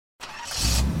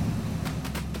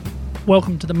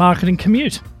Welcome to the Marketing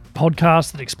Commute, a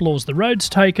podcast that explores the roads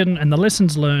taken and the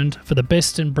lessons learned for the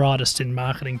best and brightest in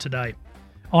marketing today.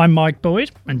 I'm Mike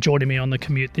Boyd, and joining me on the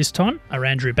commute this time are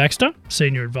Andrew Baxter,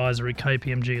 Senior Advisor at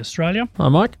KPMG Australia. Hi,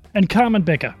 Mike. And Carmen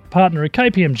Becker, Partner at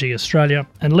KPMG Australia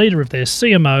and Leader of their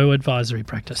CMO advisory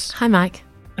practice. Hi, Mike.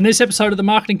 In this episode of the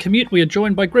Marketing Commute, we are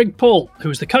joined by Greg Paull,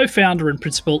 who is the co-founder and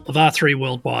principal of R3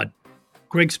 Worldwide.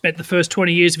 Greg spent the first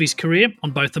 20 years of his career on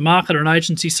both the marketer and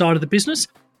agency side of the business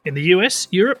in the US,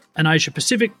 Europe and Asia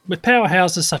Pacific with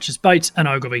powerhouses such as Bates and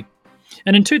Ogilvy.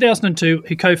 And in 2002,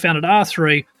 he co-founded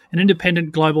R3, an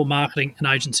independent global marketing and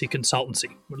agency consultancy.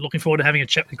 We're looking forward to having a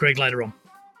chat with Greg later on.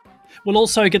 We'll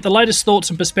also get the latest thoughts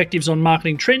and perspectives on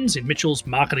marketing trends in Mitchell's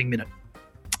Marketing Minute.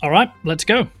 All right, let's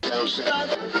go.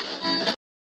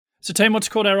 So team, what's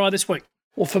caught our eye this week?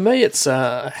 Well, for me, it's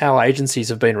how agencies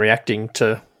have been reacting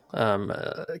to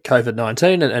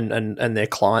COVID-19 and their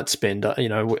client spend.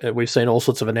 We've seen all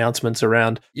sorts of announcements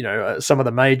around, some of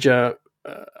the major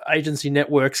agency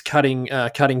networks cutting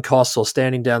costs or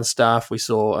standing down staff. We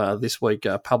saw this week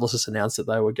Publicis announced that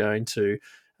they were going to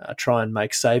try and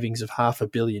make savings of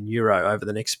 €500 million over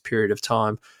the next period of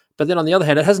time. But then on the other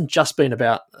hand, it hasn't just been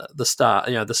about the staff.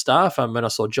 When I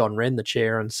saw John Wren, the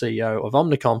chair and CEO of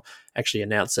Omnicom, actually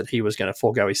announced that he was going to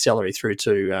forego his salary through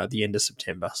to the end of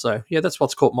September. So yeah, that's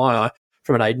what's caught my eye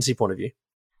from an agency point of view.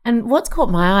 And what's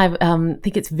caught my eye, I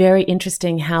think it's very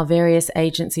interesting how various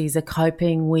agencies are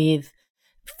coping with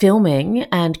filming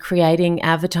and creating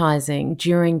advertising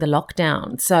during the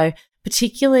lockdown. So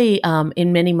particularly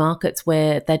in many markets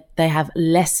where they have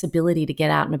less ability to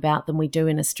get out and about than we do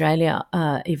in Australia,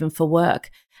 even for work,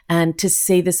 and to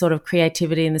see the sort of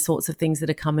creativity and the sorts of things that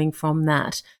are coming from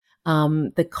that.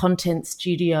 The content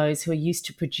studios who are used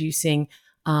to producing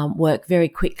work very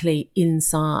quickly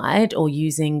inside or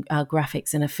using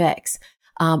graphics and effects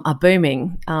are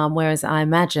booming, whereas I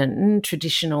imagine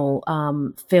traditional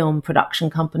film production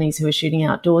companies who are shooting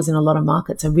outdoors in a lot of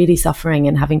markets are really suffering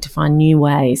and having to find new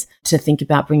ways to think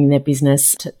about bringing their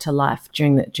business to life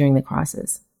during the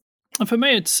crisis. And for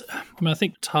me, I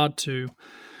think it's hard to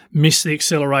miss the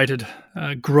accelerated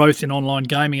growth in online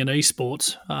gaming and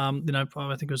esports.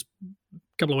 I think it was a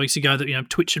couple of weeks ago that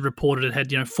Twitch had reported it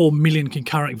had 4 million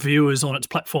concurrent viewers on its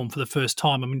platform for the first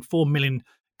time. I mean, 4 million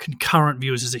concurrent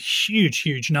viewers is a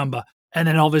huge number, and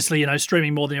then obviously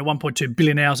streaming more than 1.2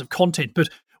 billion hours of content. But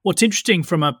what's interesting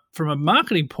from a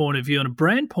marketing point of view and a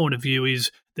brand point of view is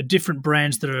the different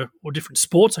brands or different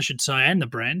sports, I should say, and the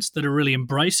brands that are really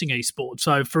embracing esports.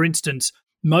 So, for instance,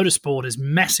 motorsport is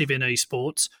massive in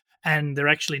esports, and they're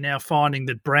actually now finding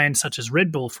that brands such as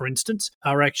Red Bull, for instance,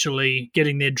 are actually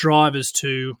getting their drivers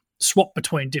to swap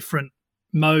between different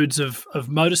modes of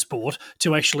motorsport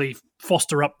to actually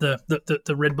foster up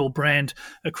the Red Bull brand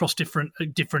across different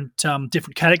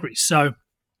categories. So,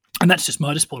 and that's just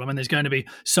motorsport. I mean, there's going to be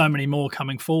so many more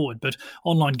coming forward, but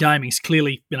online gaming is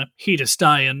clearly here to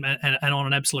stay and on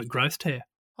an absolute growth tear.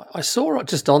 I saw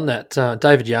just on that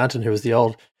David Yarnton, who was the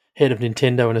old head of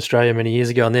Nintendo in Australia many years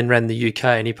ago and then ran the UK,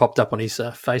 and he popped up on his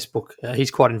Facebook.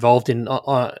 He's quite involved in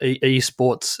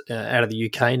esports out of the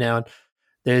UK now, and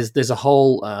there's a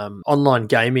whole online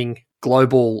gaming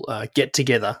global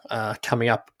get-together coming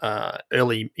up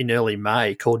early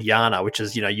May called Yana, which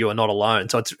is, you are not alone.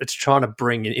 So it's trying to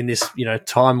bring in this,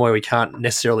 time where we can't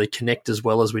necessarily connect as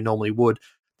well as we normally would.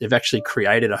 They've actually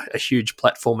created a huge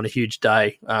platform and a huge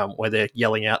day where they're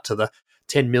yelling out to the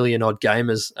 10 million odd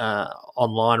gamers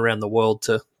online around the world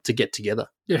to get together.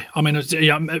 Yeah, I mean,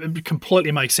 it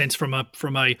completely makes sense from a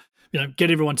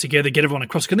get everyone together, get everyone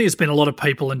across. I think there's been a lot of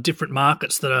people in different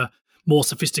markets that are more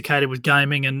sophisticated with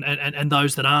gaming and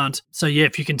those that aren't. So yeah,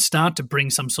 if you can start to bring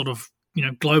some sort of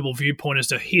global viewpoint as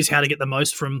to here's how to get the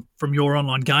most from your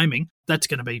online gaming, that's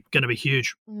going to be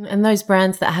huge. And those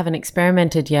brands that haven't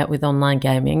experimented yet with online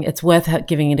gaming, it's worth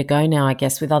giving it a go now, I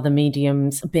guess, with other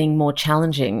mediums being more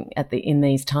challenging in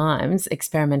these times.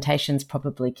 Experimentation's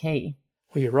probably key.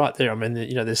 Well, you're right there. I mean,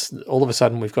 there's all of a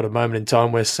sudden we've got a moment in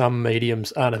time where some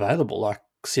mediums aren't available, like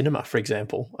cinema, for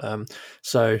example.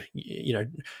 So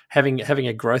having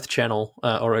a growth channel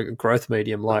or a growth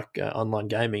medium like online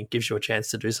gaming gives you a chance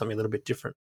to do something a little bit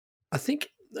different. I think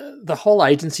the whole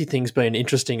agency thing's been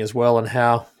interesting as well, and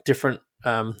how different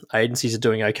agencies are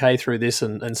doing okay through this,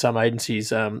 and some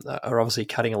agencies are obviously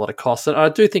cutting a lot of costs. And I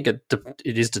do think it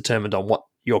is determined on what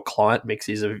your client mix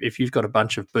is. If you've got a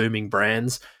bunch of booming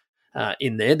brands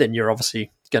in there, then you're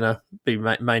obviously going to be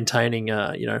maintaining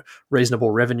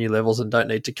reasonable revenue levels and don't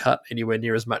need to cut anywhere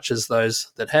near as much as those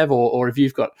that have. Or if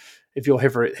you're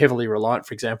heavily reliant,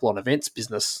 for example, on events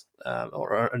business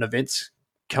or an events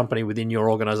company within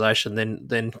your organisation,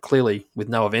 then clearly with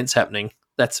no events happening,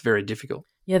 that's very difficult.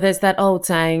 Yeah, there's that old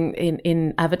saying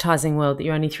in advertising world that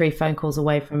you're only 3 phone calls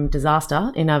away from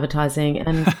disaster in advertising.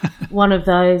 And one of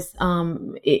those,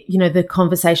 the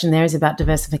conversation there is about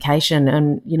diversification.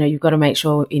 And, you've got to make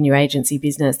sure in your agency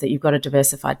business that you've got a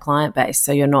diversified client base.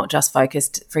 So you're not just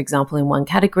focused, for example, in one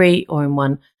category or in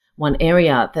one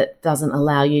area that doesn't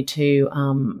allow you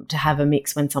to have a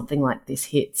mix when something like this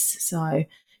hits. So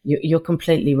you're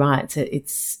completely right.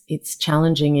 It's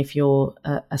challenging if you're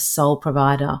a sole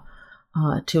provider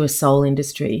to a sole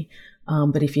industry,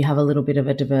 but if you have a little bit of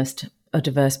a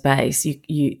diverse base,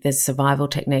 there's survival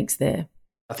techniques there.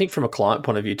 I think from a client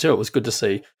point of view too, it was good to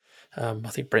see. I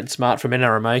think Brent Smart from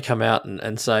NRMA come out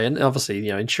and say, and obviously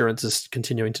insurance is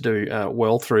continuing to do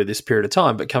well through this period of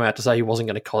time, but come out to say he wasn't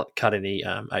going to cut any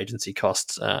agency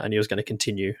costs and he was going to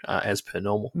continue as per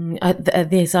normal.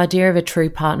 This idea of a true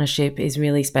partnership is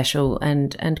really special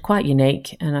and quite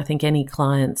unique, and I think any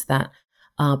clients that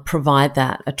provide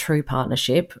that, a true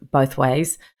partnership both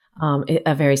ways,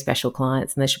 are very special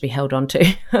clients and they should be held on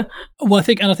to. Well, I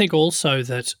think also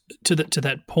that to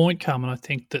that point, Carmen, I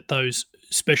think that those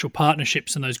special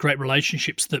partnerships and those great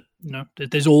relationships that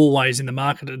there's always in the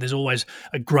market, there's always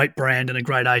a great brand and a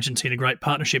great agency and a great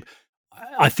partnership.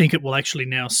 I think it will actually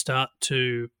now start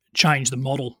to change the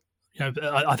model.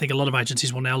 I think a lot of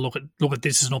agencies will now look at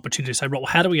this as an opportunity to say, right, well,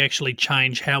 how do we actually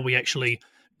change how we actually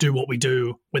do what we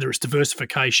do, whether it's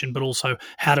diversification, but also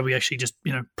how do we actually just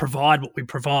provide what we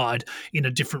provide in a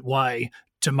different way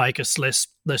to make us less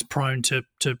prone to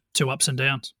ups and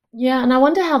downs. Yeah, and I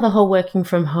wonder how the whole working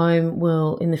from home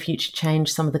will in the future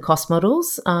change some of the cost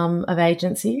models of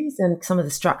agencies and some of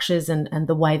the structures and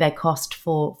the way they cost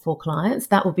for clients.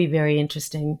 That will be very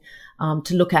interesting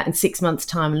to look at in 6 months'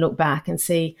 time and look back and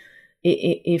see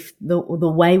if the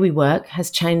way we work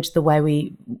has changed the way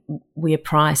we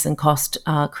price and cost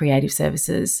creative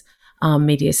services,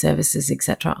 media services,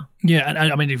 etc. Yeah, and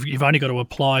I mean, if you've only got to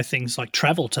apply things like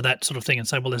travel to that sort of thing and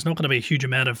say, well, there's not going to be a huge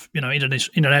amount of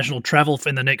international travel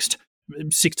in the next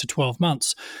 6 to 12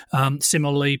 months.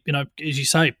 Similarly, as you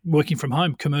say, working from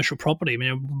home, commercial property. I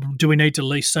mean, do we need to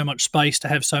lease so much space to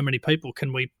have so many people?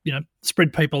 Can we,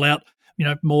 spread people out,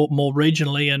 more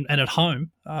regionally and at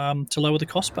home to lower the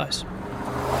cost base?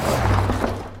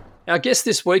 Our guest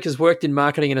this week has worked in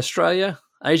marketing in Australia,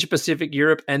 Asia Pacific,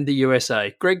 Europe, and the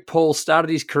USA. Greg Paull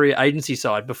started his career agency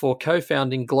side before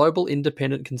co-founding global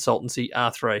independent consultancy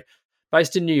R3,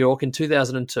 based in New York in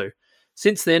 2002.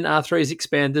 Since then, R3 has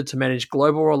expanded to manage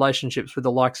global relationships with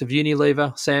the likes of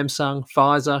Unilever, Samsung,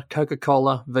 Pfizer,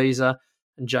 Coca-Cola, Visa,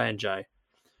 and J&J.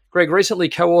 Greg recently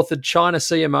co-authored China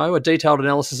CMO, a detailed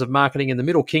analysis of marketing in the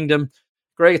Middle Kingdom.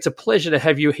 Greg, it's a pleasure to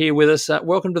have you here with us.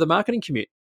 Welcome to the Marketing Commute.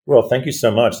 Well, thank you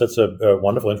so much. That's a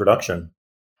wonderful introduction.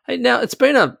 Hey, now, it's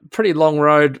been a pretty long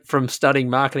road from studying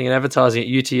marketing and advertising at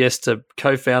UTS to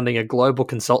co-founding a global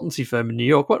consultancy firm in New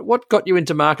York. What got you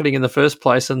into marketing in the first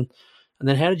place, and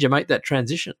then how did you make that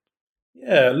transition?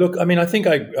 Yeah, look, I mean, I think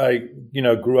I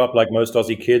grew up like most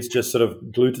Aussie kids, just sort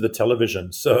of glued to the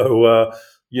television. So,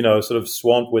 sort of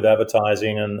swamped with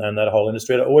advertising and that whole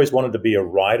industry. I always wanted to be a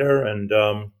writer, and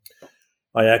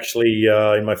I actually,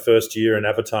 in my first year in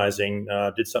advertising,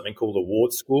 did something called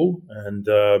award school and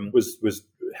was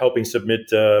helping submit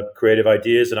creative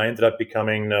ideas. And I ended up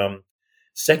becoming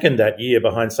second that year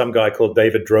behind some guy called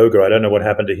David Droger. I don't know what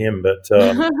happened to him, but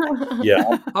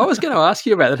yeah. I was going to ask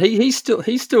you about that. He's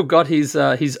still got his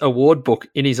award book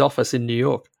in his office in New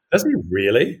York. Does he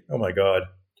really? Oh my God.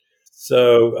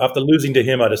 So after losing to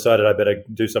him, I decided I better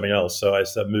do something else. So I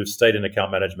stayed in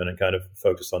account management and kind of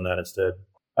focused on that instead.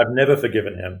 I've never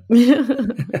forgiven him.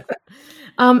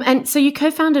 And so you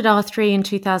co-founded R3 in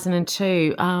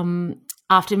 2002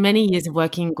 after many years of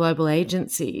working in global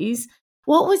agencies.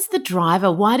 What was the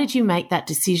driver? Why did you make that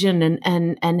decision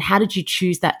and how did you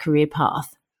choose that career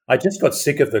path? I just got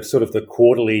sick of the sort of the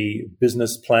quarterly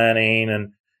business planning.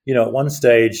 And, at one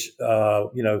stage,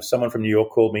 someone from New York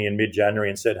called me in mid-January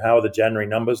and said, how are the January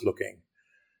numbers looking?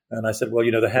 And I said, well,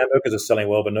 the hamburgers are selling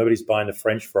well, but nobody's buying the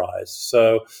French fries.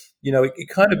 So, it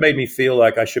kind of made me feel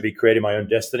like I should be creating my own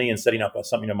destiny and setting up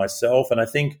something to myself. And I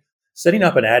think setting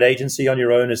up an ad agency on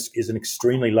your own is an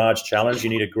extremely large challenge. You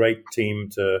need a great team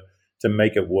to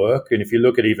make it work. And if you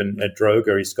look at even at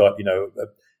Droger, he's got,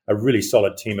 a really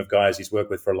solid team of guys he's worked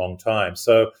with for a long time.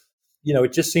 So,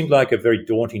 it just seemed like a very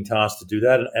daunting task to do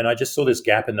that. And I just saw this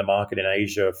gap in the market in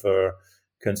Asia for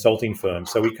consulting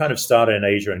firms. So we kind of started in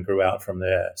Asia and grew out from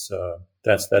there. So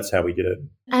that's how we did it.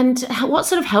 And what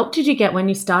sort of help did you get when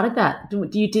you started that?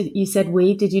 You said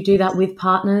did you do that with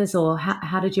partners, or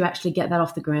how did you actually get that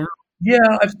off the ground? Yeah,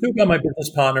 I've still got my business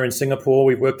partner in Singapore.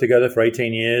 We've worked together for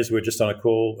 18 years. We were just on a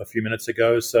call a few minutes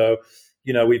ago. So,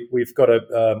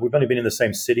 we've only been in the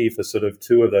same city for sort of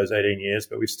 2 of those 18 years,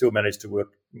 but we've still managed to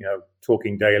work,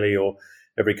 talking daily or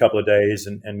every couple of days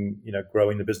and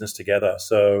growing the business together.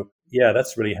 So yeah,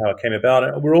 that's really how it came about.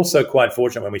 And we're also quite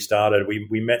fortunate when we started.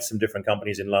 We met some different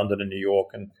companies in London and New York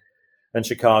and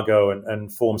Chicago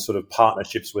and formed sort of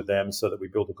partnerships with them so that we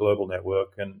built a global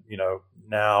network. And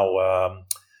now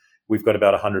we've got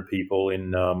about 100 people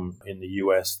in the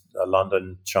US,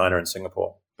 London, China, and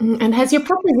Singapore. And has your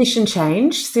proposition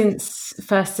changed since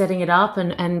first setting it up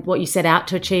and what you set out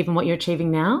to achieve and what you're achieving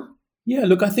now? Yeah,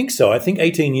 look, I think so. I think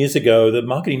 18 years ago, the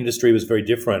marketing industry was very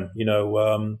different.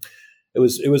 It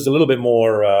was a little bit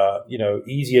more,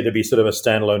 easier to be sort of a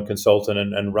standalone consultant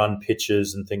and run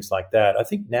pitches and things like that. I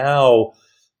think now,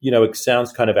 it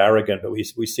sounds kind of arrogant, but we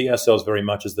see ourselves very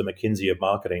much as the McKinsey of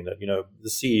marketing. That the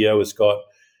CEO has got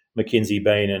McKinsey,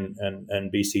 Bain,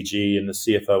 and BCG, and the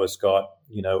CFO has got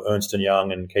Ernst &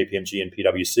 Young and KPMG and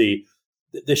PwC.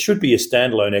 There should be a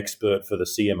standalone expert for the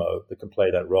CMO that can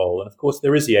play that role. And of course,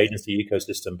 there is the agency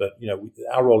ecosystem, but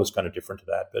our role is kind of different to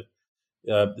that.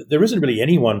 But there isn't really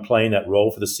anyone playing that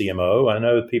role for the CMO. I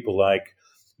know people like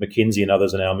McKinsey and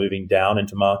others are now moving down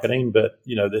into marketing, but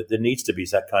there needs to be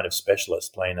that kind of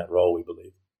specialist playing that role, we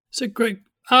believe. So, Greg,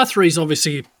 R3 is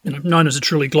obviously known as a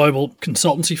truly global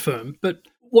consultancy firm, but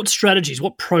what strategies,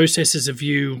 what processes have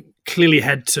you clearly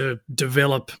had to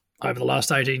develop over the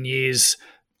last 18 years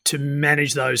to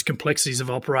manage those complexities of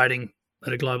operating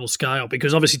at a global scale?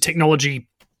 Because obviously technology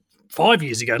 5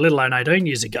 years ago, let alone 18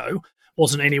 years ago,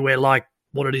 wasn't anywhere like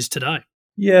what it is today.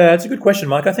 Yeah, it's a good question,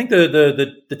 Mike. I think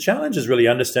the challenge is really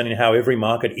understanding how every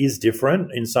market is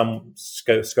different in some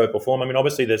scope or form. I mean,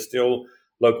 obviously there's still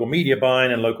local media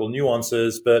buying and local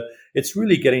nuances, but it's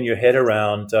really getting your head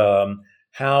around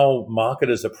how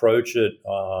marketers approach it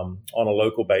on a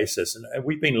local basis. And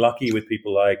we've been lucky with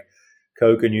people like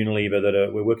Coke and Unilever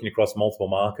that we're working across multiple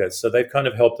markets. So they've kind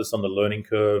of helped us on the learning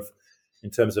curve in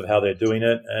terms of how they're doing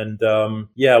it. And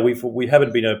we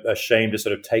haven't been ashamed to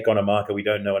sort of take on a market we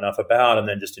don't know enough about and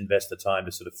then just invest the time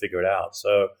to sort of figure it out.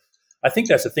 So I think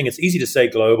that's the thing. It's easy to say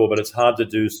global, but it's hard to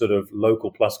do sort of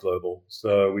local plus global.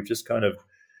 So we've just kind of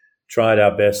tried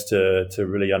our best to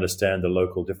really understand the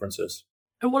local differences.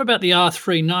 And what about the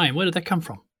R3 name? Where did that come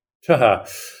from?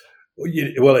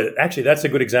 Well, actually, that's a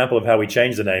good example of how we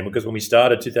changed the name, because when we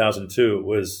started 2002, it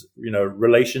was,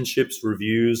 relationships,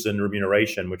 reviews, and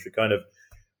remuneration, which were kind of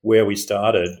where we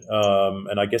started.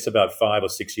 And I guess about 5 or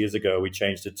 6 years ago, we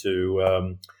changed it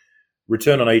to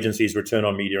return on agencies, return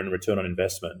on media, and return on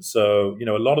investment. So,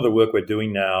 a lot of the work we're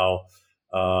doing now,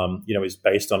 is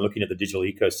based on looking at the digital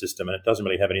ecosystem, and it doesn't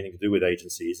really have anything to do with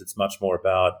agencies. It's much more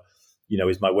about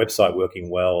is my website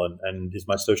working well, and is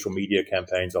my social media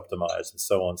campaigns optimized, and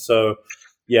so on. So,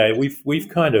 yeah, we've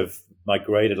kind of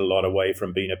migrated a lot away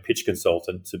from being a pitch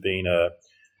consultant to being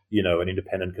an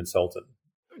independent consultant.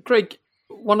 Greg,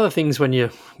 one of the things when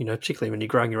particularly when you're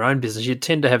growing your own business, you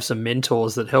tend to have some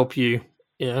mentors that help you,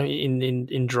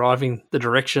 in driving the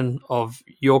direction of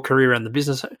your career and the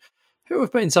business. Who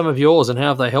have been some of yours, and how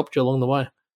have they helped you along the way?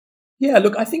 Yeah,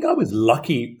 look, I think I was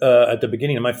lucky at the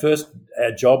beginning. My first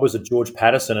job was at George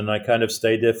Patterson, and I kind of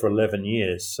stayed there for 11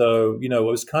 years. So, I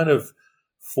was kind of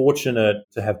fortunate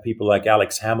to have people like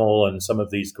Alex Hamill and some of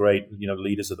these great,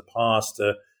 leaders of the past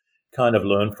to kind of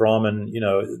learn from, and,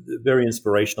 very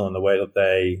inspirational in the way that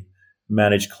they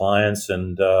manage clients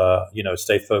and,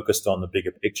 stay focused on the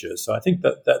bigger picture. So I think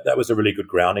that was a really good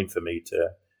grounding for me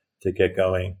to get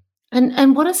going.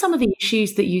 And what are some of the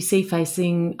issues that you see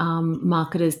facing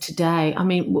marketers today? I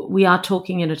mean, we are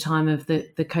talking at a time of the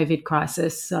COVID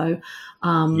crisis, so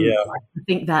I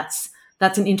think that's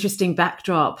an interesting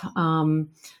backdrop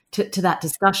to that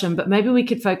discussion. But maybe we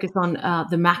could focus on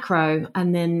the macro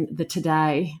and then the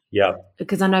today. Yeah,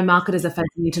 because I know marketers are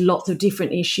facing into lots of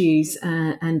different issues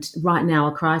and right now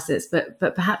a crisis. But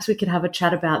perhaps we could have a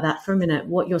chat about that for a minute.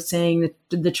 What you're seeing,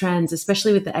 the trends,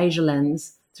 especially with the Asia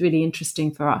lens, it's really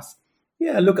interesting for us.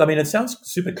 Yeah, look, I mean, it sounds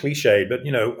super cliche, but,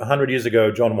 100 years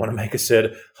ago, John Wanamaker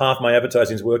said, half my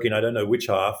advertising is working, I don't know which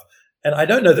half. And I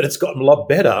don't know that it's gotten a lot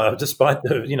better, despite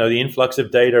the influx of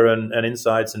data and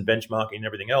insights and benchmarking and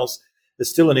everything else.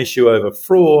 There's still an issue over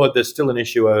fraud. There's still an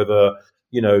issue over,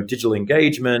 digital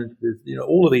engagement.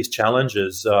 All of these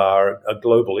challenges are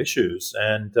global issues.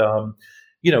 And,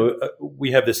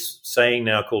 we have this saying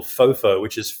now called FOFO,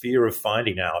 which is fear of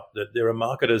finding out, that there are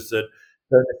marketers that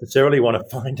don't necessarily want to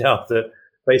find out that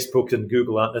Facebook and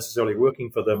Google aren't necessarily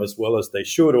working for them as well as they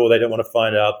should, or they don't want to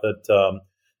find out that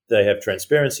they have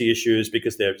transparency issues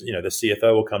because the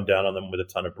CFO will come down on them with a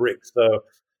ton of bricks. So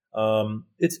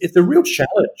It's a real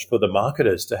challenge for the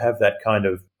marketers to have that kind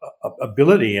of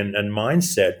ability and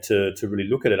mindset to really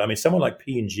look at it. I mean, someone like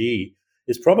P&G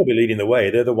is probably leading the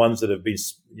way. They're the ones that have been,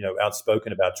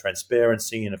 outspoken about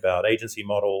transparency and about agency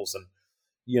models, and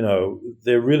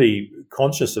they're really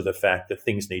conscious of the fact that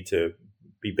things need to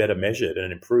be better measured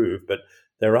and improved. But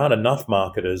there aren't enough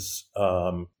marketers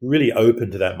really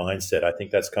open to that mindset. I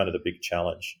think that's kind of the big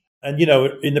challenge. And,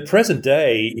 in the present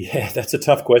day, yeah, that's a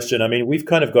tough question. I mean, we've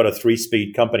kind of got a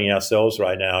 3-speed company ourselves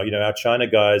right now. Our China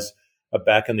guys are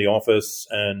back in the office,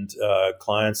 and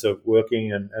clients are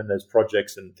working, and there's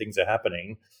projects and things are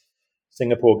happening.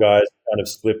 Singapore guys kind of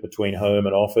split between home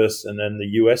and office, and then the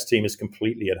US team is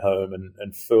completely at home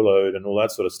and furloughed and all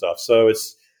that sort of stuff. So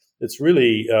it's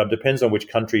really depends on which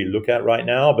country you look at right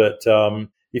now. But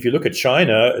if you look at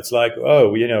China, it's like,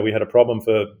 we had a problem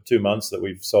for 2 months that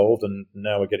we've solved, and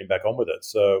now we're getting back on with it.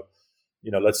 So,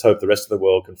 let's hope the rest of the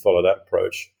world can follow that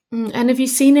approach. And have you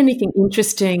seen anything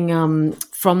interesting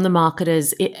from the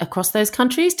marketers across those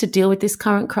countries to deal with this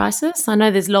current crisis? I know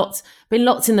there's been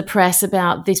lots in the press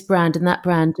about this brand and that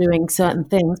brand doing certain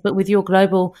things, but with your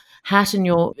global hat and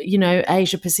your,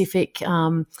 Asia Pacific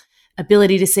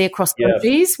ability to see across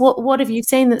countries, what have you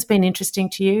seen that's been interesting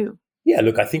to you? Yeah,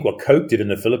 look, I think what Coke did in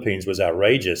the Philippines was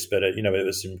outrageous, but it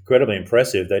was incredibly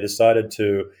impressive. They decided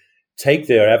to take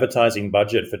their advertising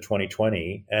budget for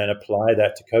 2020 and apply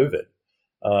that to COVID.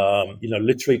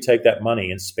 Literally take that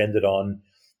money and spend it on,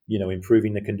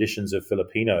 improving the conditions of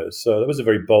Filipinos. So that was a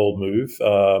very bold move.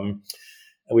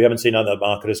 We haven't seen other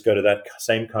marketers go to that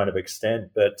same kind of extent.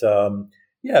 But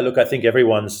look, I think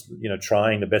everyone's,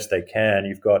 trying the best they can.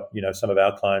 You've got, some of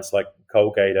our clients like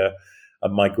Colgate are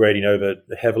migrating over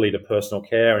heavily to personal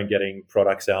care and getting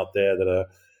products out there that are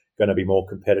going to be more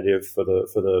competitive for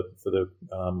the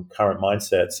current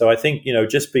mindset. So I think,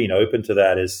 just being open to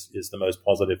that is the most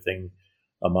positive thing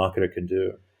a marketer can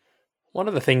do. One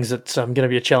of the things that's going to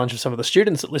be a challenge for some of the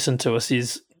students that listen to us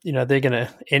is, they're going to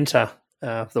enter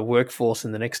the workforce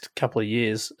in the next couple of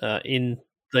years in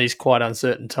these quite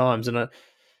uncertain times. And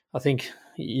I think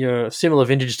you're a similar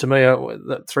vintage to me.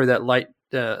 Through that late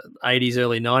 80s,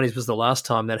 early 90s was the last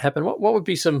time that happened. What would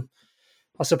be some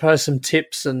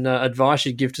tips and advice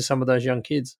you'd give to some of those young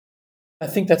kids? I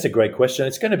think that's a great question.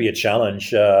 It's going to be a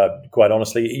challenge, quite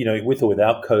honestly, with or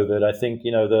without COVID. I think,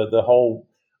 the whole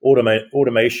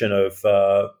automation of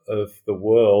the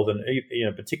world,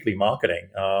 and particularly marketing,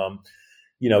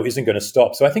 isn't going to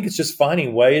stop. So I think it's just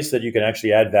finding ways that you can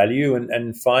actually add value,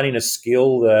 and finding a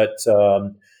skill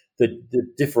that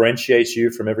differentiates you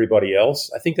from everybody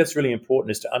else. I think that's really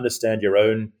important, is to understand your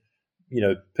own,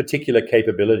 particular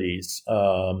capabilities,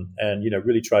 and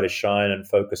really try to shine and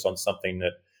focus on something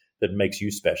that makes you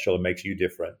special and makes you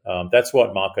different. That's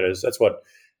what marketers, that's what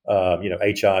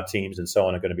HR teams and so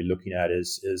on are going to be looking at,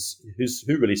 is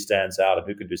who really stands out and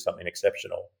who can do something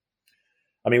exceptional.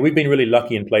 I mean, we've been really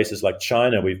lucky in places like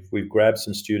China. We've grabbed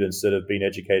some students that have been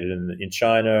educated in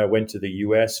China, went to the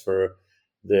US for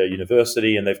their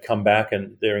university, and they've come back,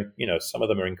 and they're, some of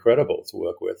them are incredible to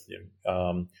work with.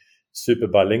 Super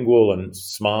bilingual and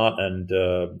smart, and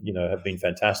have been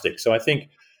fantastic. So I think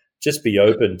just be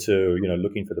open to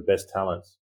looking for the best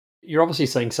talents. You're obviously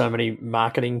seeing so many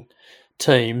marketing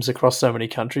teams across so many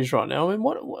countries right now. I mean,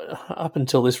 what up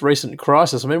until this recent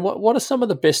crisis, what are some of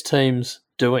the best teams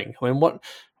doing? I mean,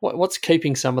 what's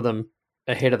keeping some of them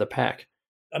ahead of the pack?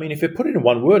 I mean, if you put it in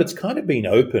one word, it's kind of been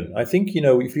open. I think,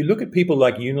 if you look at people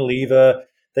like Unilever,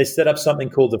 they set up something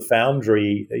called the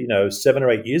Foundry, 7 or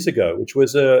 8 years ago, which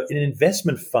was an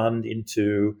investment fund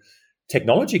into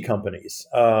technology companies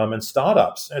and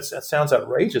startups. It sounds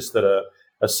outrageous that a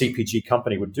CPG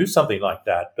company would do something like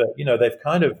that. But, they've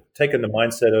kind of taken the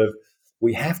mindset of,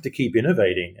 we have to keep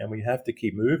innovating and we have to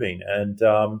keep moving. And,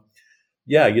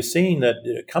 you're seeing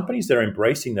that companies that are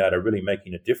embracing that are really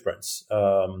making a difference.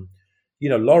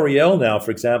 L'Oreal now,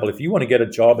 for example, if you want to get a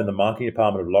job in the marketing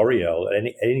department of L'Oreal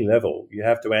at any level, you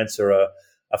have to answer a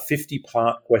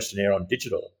 50-part questionnaire on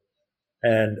digital.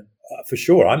 And for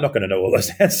sure, I'm not going to know all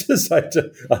those answers. I hope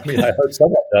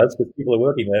someone does, because people are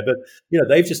working there. But,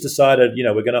 they've just decided,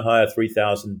 we're going to hire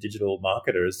 3,000 digital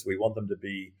marketers. We want them to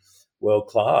be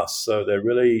world-class. So they're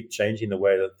really changing the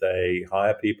way that they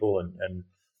hire people and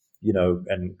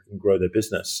grow their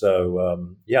business.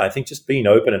 So, I think just being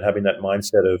open and having that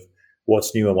mindset of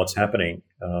what's new and what's happening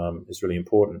is really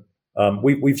important.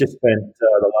 We've just spent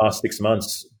the last 6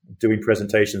 months doing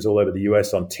presentations all over the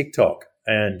US on TikTok.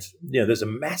 And, there's a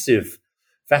massive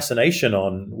fascination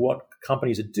on what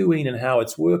companies are doing and how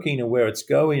it's working and where it's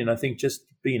going. And I think just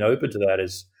being open to that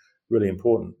is really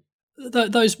important.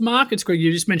 Those markets, Greg,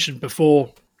 you just mentioned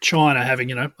before, China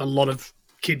having, a lot of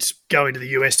kids going to the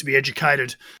US to be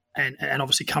educated and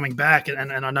obviously coming back.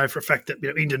 And I know for a fact that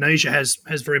Indonesia has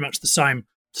very much the same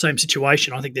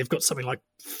situation. I think they've got something like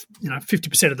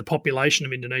 50% of the population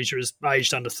of Indonesia is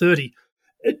aged under 30.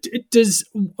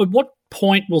 At what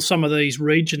point will some of these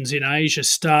regions in Asia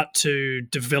start to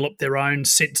develop their own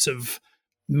sense of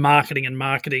marketing and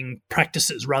marketing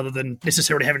practices rather than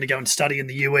necessarily having to go and study in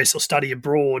the US or study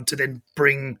abroad to then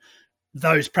bring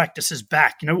those practices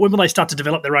back? When will they start to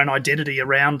develop their own identity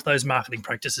around those marketing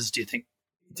practices, do you think?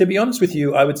 To be honest with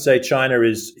you, I would say China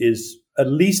is at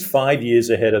least 5 years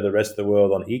ahead of the rest of the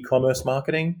world on e-commerce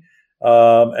marketing,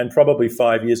 and probably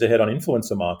 5 years ahead on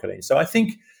influencer marketing. So I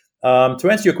think, to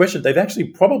answer your question, they've actually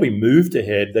probably moved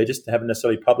ahead. They just haven't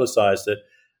necessarily publicized it,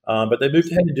 but they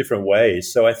moved ahead in different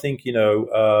ways. So I think,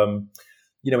 in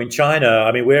China,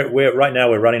 I mean, we're right now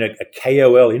we're running a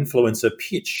KOL influencer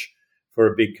pitch for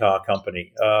a big car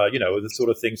company. The sort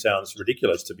of thing sounds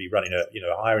ridiculous to be running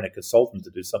hiring a consultant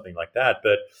to do something like that.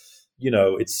 But,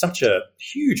 it's such a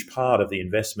huge part of the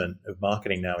investment of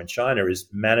marketing now in China is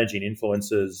managing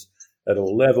influencers at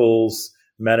all levels,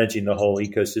 managing the whole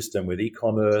ecosystem with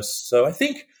e-commerce. So I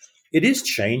think it is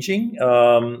changing,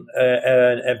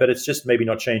 but it's just maybe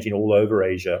not changing all over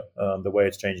Asia the way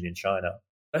it's changing in China.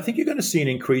 I think you're going to see an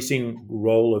increasing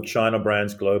role of China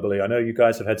brands globally. I know you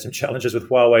guys have had some challenges with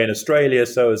Huawei in Australia,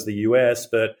 so has the US,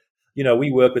 but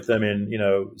we work with them in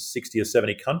 60 or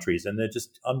 70 countries, and they're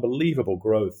just unbelievable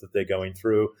growth that they're going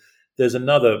through. There's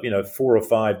another 4 or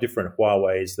 5 different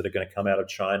Huaweis that are going to come out of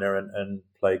China and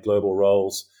play global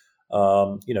roles.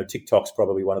 TikTok's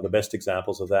probably one of the best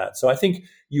examples of that. So I think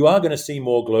you are going to see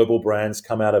more global brands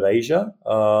come out of Asia,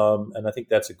 and I think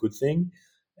that's a good thing.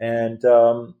 And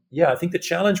I think the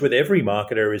challenge with every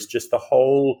marketer is just the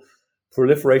whole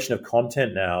proliferation of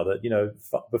content now that,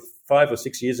 5 or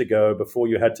 6 years ago, before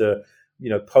you had to,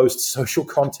 post social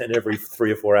content every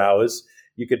 3 or 4 hours,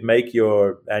 you could make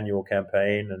your annual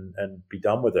campaign and be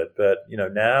done with it. But,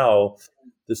 now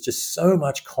there's just so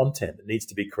much content that needs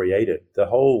to be created. The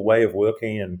whole way of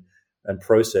working and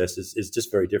process is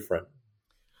just very different.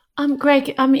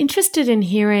 Greg, I'm interested in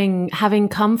hearing, having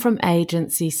come from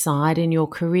agency side in your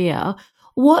career,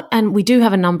 and we do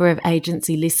have a number of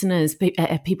agency listeners,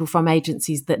 people from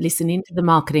agencies that listen into the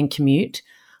Marketing Commute.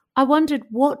 I wondered,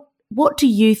 what do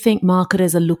you think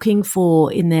marketers are looking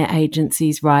for in their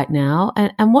agencies right now?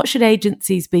 And what should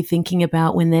agencies be thinking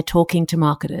about when they're talking to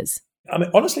marketers? I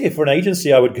mean, honestly, for an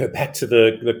agency, I would go back to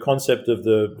the concept of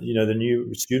the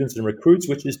new students and recruits,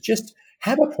 which is just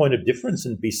have a point of difference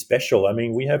and be special. I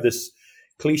mean, we have this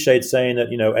cliched saying that,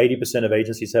 80% of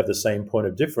agencies have the same point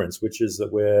of difference, which is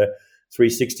that we're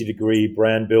 360-degree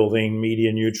brand building,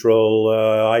 media neutral,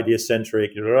 idea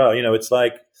centric. It's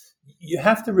like you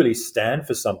have to really stand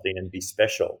for something and be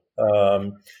special.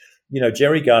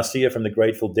 Jerry Garcia from the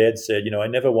Grateful Dead said, I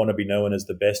never want to be known as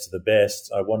the best of the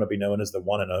best. I want to be known as the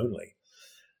one and only.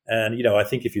 And, I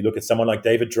think if you look at someone like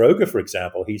David Droga, for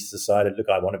example, he's decided, look,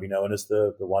 I want to be known as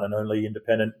the one and only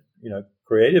independent,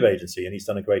 creative agency. And he's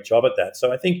done a great job at that.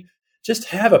 So I think just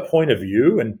have a point of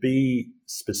view and be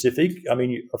specific. I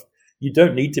mean, you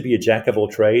don't need to be a jack of all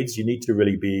trades. You need to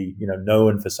really be,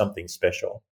 known for something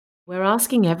special. We're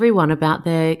asking everyone about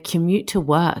their commute to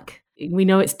work. We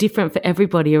know it's different for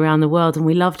everybody around the world, and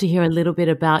we love to hear a little bit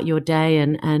about your day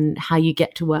and how you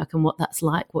get to work and what that's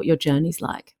like, what your journey's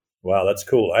like. Wow, that's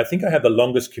cool. I think I have the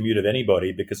longest commute of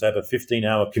anybody because I have a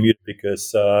 15-hour commute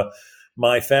because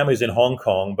my family's in Hong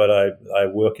Kong, but I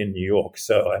work in New York.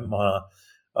 So I'm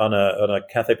on a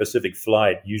Cathay Pacific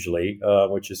flight usually,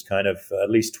 which is kind of at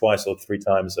least twice or 3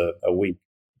 times a week.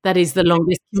 That is the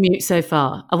longest commute so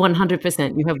far.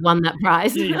 100%. You have won that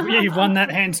prize. Yeah, you've won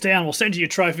that hands down. We'll send you your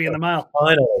trophy in the mail.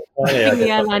 Finally. The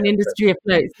airline industry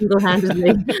afloat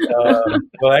single-handedly.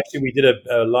 Well, actually, we did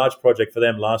a large project for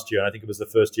them last year, and I think it was the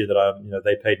first year that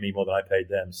they paid me more than I paid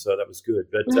them, so that was good.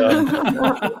 But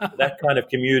that kind of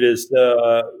commute is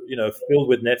filled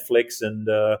with Netflix and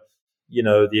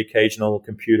the occasional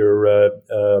computer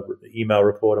email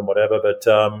report and whatever. But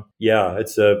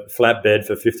it's a flatbed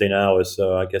for 15 hours.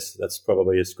 So I guess that's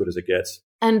probably as good as it gets.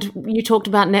 And you talked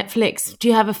about Netflix. Do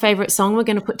you have a favorite song? We're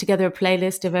going to put together a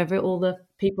playlist of all the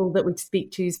people that we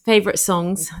speak to's favorite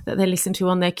songs that they listen to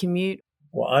on their commute.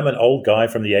 Well, I'm an old guy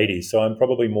from the 80s, so I'm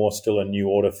probably more still a New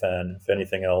Order fan, if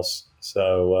anything else.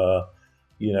 So,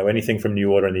 anything from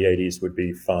New Order in the 80s would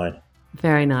be fine.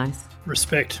 Very nice.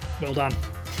 Respect. Well done.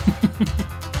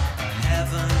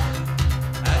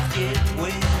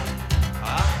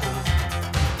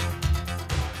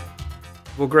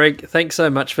 Well, Greg, thanks so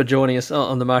much for joining us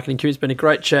on the Marketing Commute. It's been a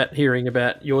great chat hearing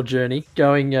about your journey,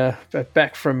 going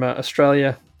back from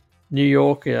Australia, New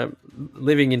York,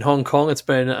 living in Hong Kong. It's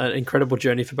been an incredible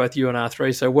journey for both you and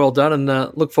R3. So well done,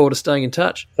 and look forward to staying in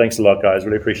touch. Thanks a lot, guys.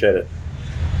 Really appreciate it.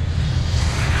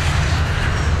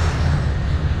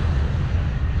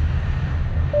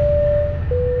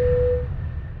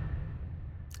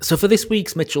 So for this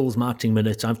week's Mitchell's Marketing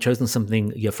Minute, I've chosen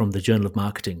something from the Journal of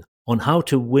Marketing on how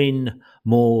to win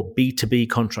more B2B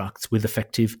contracts with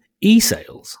effective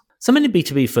e-sales. So many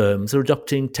B2B firms are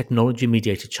adopting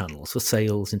technology-mediated channels for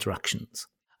sales interactions,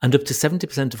 and up to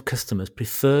 70% of customers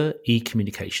prefer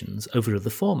e-communications over other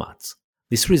formats.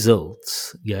 This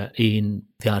results, in,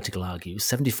 the article argues,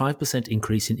 75%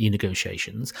 increase in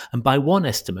e-negotiations, and by one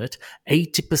estimate,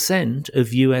 80%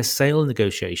 of US sale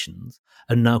negotiations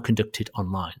are now conducted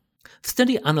online. The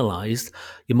study analysed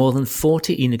more than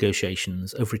 40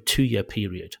 e-negotiations over a 2-year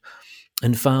period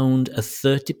and found a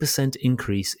 30%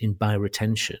 increase in buyer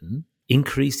retention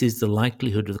increases the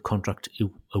likelihood of the contract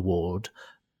award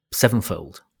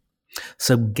sevenfold.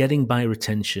 So getting buyer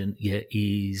retention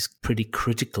is pretty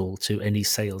critical to any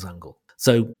sales angle.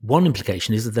 So one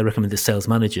implication is that they recommend the sales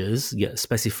managers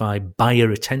specify buyer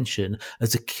retention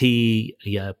as a key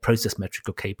process metric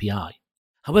or KPI.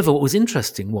 However, what was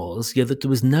interesting was that there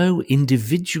was no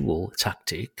individual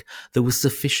tactic that was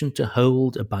sufficient to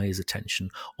hold a buyer's attention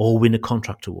or win a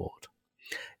contract award.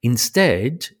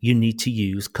 Instead, you need to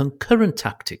use concurrent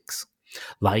tactics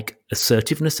like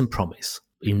assertiveness and promise,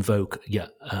 invoke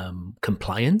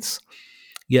compliance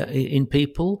in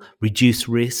people, reduce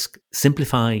risk,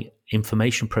 simplify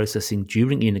information processing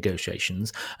during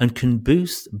e-negotiations, and can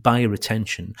boost buyer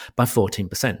retention by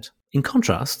 14%. In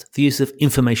contrast, the use of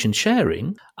information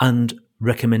sharing and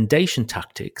recommendation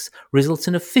tactics results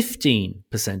in a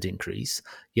 15% increase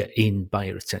in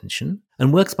buyer retention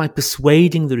and works by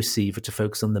persuading the receiver to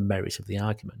focus on the merit of the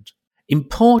argument.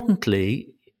 Importantly,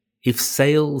 if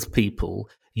salespeople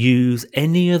use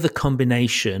any other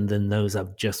combination than those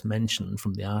I've just mentioned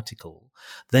from the article,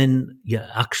 then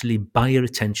actually buyer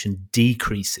retention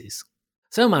decreases.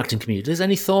 So, marketing commuters,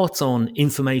 any thoughts on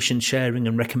information sharing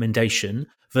and recommendation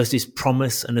versus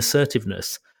promise and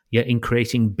assertiveness in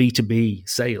creating B2B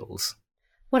sales?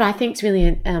 What I think is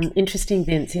really interesting,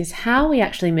 Vince, is how are we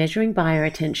actually measuring buyer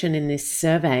attention in this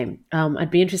survey?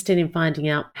 I'd be interested in finding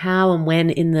out how and when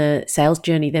in the sales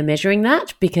journey they're measuring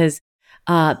that, because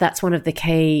that's one of the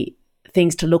key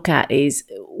things to look at is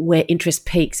where interest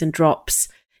peaks and drops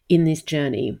in this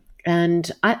journey.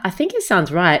 And I think it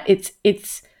sounds right.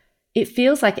 It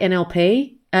feels like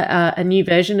NLP, a new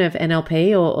version of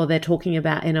NLP, or they're talking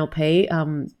about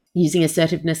NLP using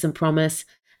assertiveness and promise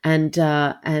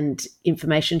and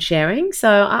information sharing. So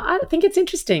I think it's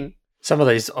interesting. Some of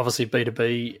these, obviously,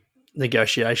 B2B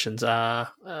negotiations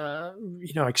are,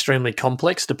 extremely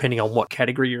complex depending on what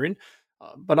category you're in.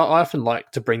 But I often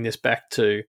like to bring this back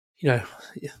to,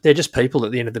 they're just people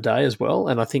at the end of the day as well.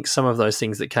 And I think some of those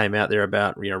things that came out there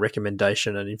about,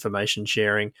 recommendation and information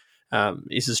sharing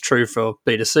is as true for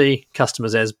B2C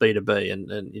customers as B2B.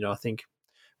 And I think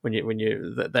when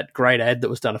you that great ad that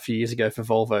was done a few years ago for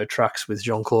Volvo trucks with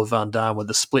Jean-Claude Van Damme with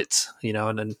the splits,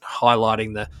 and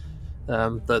highlighting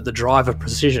the drive of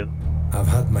precision. I've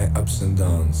had my ups and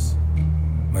downs,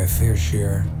 my fair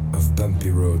share of bumpy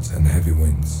roads and heavy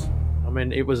winds. I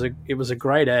mean, it was a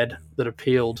great ad that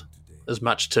appealed as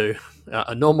much to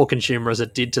a normal consumer as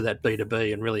it did to that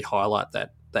B2B, and really highlight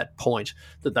that point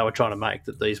that they were trying to make,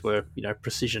 that these were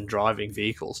precision driving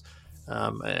vehicles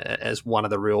as one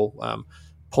of the real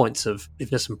points of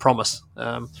forgiveness and promise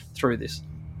through this.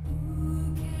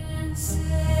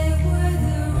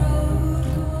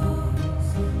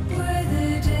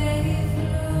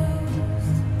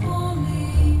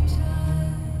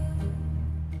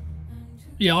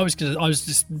 Yeah, I was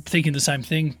just thinking the same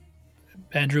thing,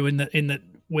 Andrew, in that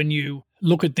when you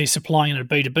look at this applying in a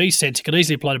B2B sense, it could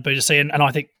easily apply to B2C, and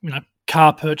I think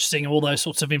car purchasing, all those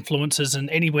sorts of influences, and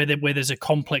anywhere where there's a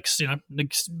complex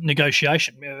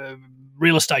negotiation,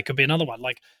 real estate could be another one.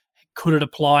 Like, could it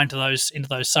apply into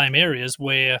those same areas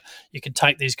where you can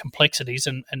take these complexities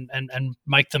and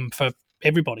make them for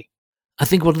everybody? I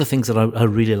think one of the things that I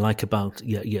really like about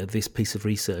this piece of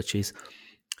research is,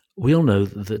 we all know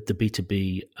that the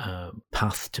B2B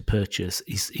path to purchase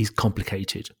is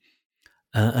complicated.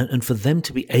 And for them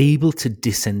to be able to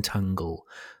disentangle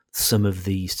some of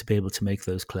these, to be able to make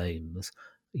those claims,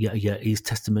 is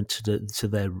testament to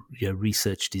their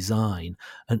research design,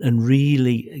 and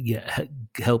really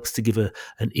helps to give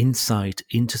an insight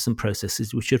into some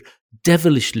processes which are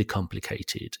devilishly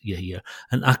complicated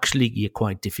and actually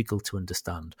quite difficult to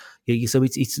understand. So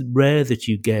it's rare that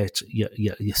you get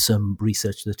some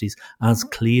research that is as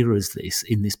clear as this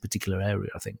in this particular area,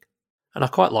 I think. And I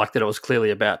quite like that it was clearly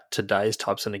about today's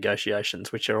types of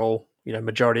negotiations, which are all,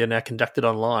 majority are now conducted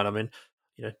online. I mean,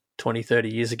 20, 30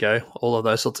 years ago, all of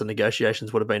those sorts of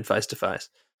negotiations would have been face-to-face.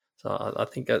 So I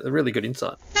think a really good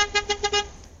insight.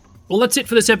 Well, that's it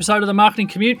for this episode of The Marketing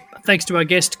Commute. Thanks to our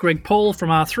guest, Greg Paull from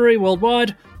R3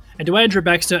 Worldwide, and to Andrew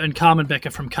Baxter and Carmen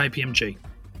Becker from KPMG.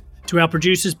 To our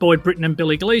producers, Boyd Britton and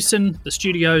Billy Gleeson, the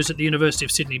studios at the University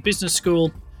of Sydney Business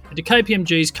School, and to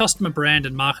KPMG's customer brand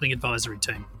and marketing advisory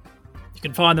team. You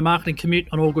can find The Marketing Commute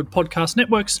on all good podcast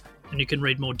networks, and you can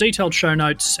read more detailed show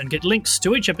notes and get links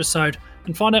to each episode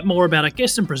and find out more about our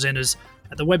guests and presenters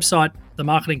at the website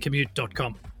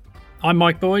themarketingcommute.com. I'm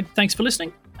Mike Boyd, thanks for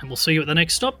listening, and we'll see you at the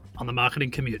next stop on The Marketing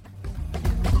Commute.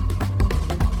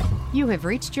 You have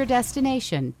reached your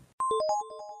destination.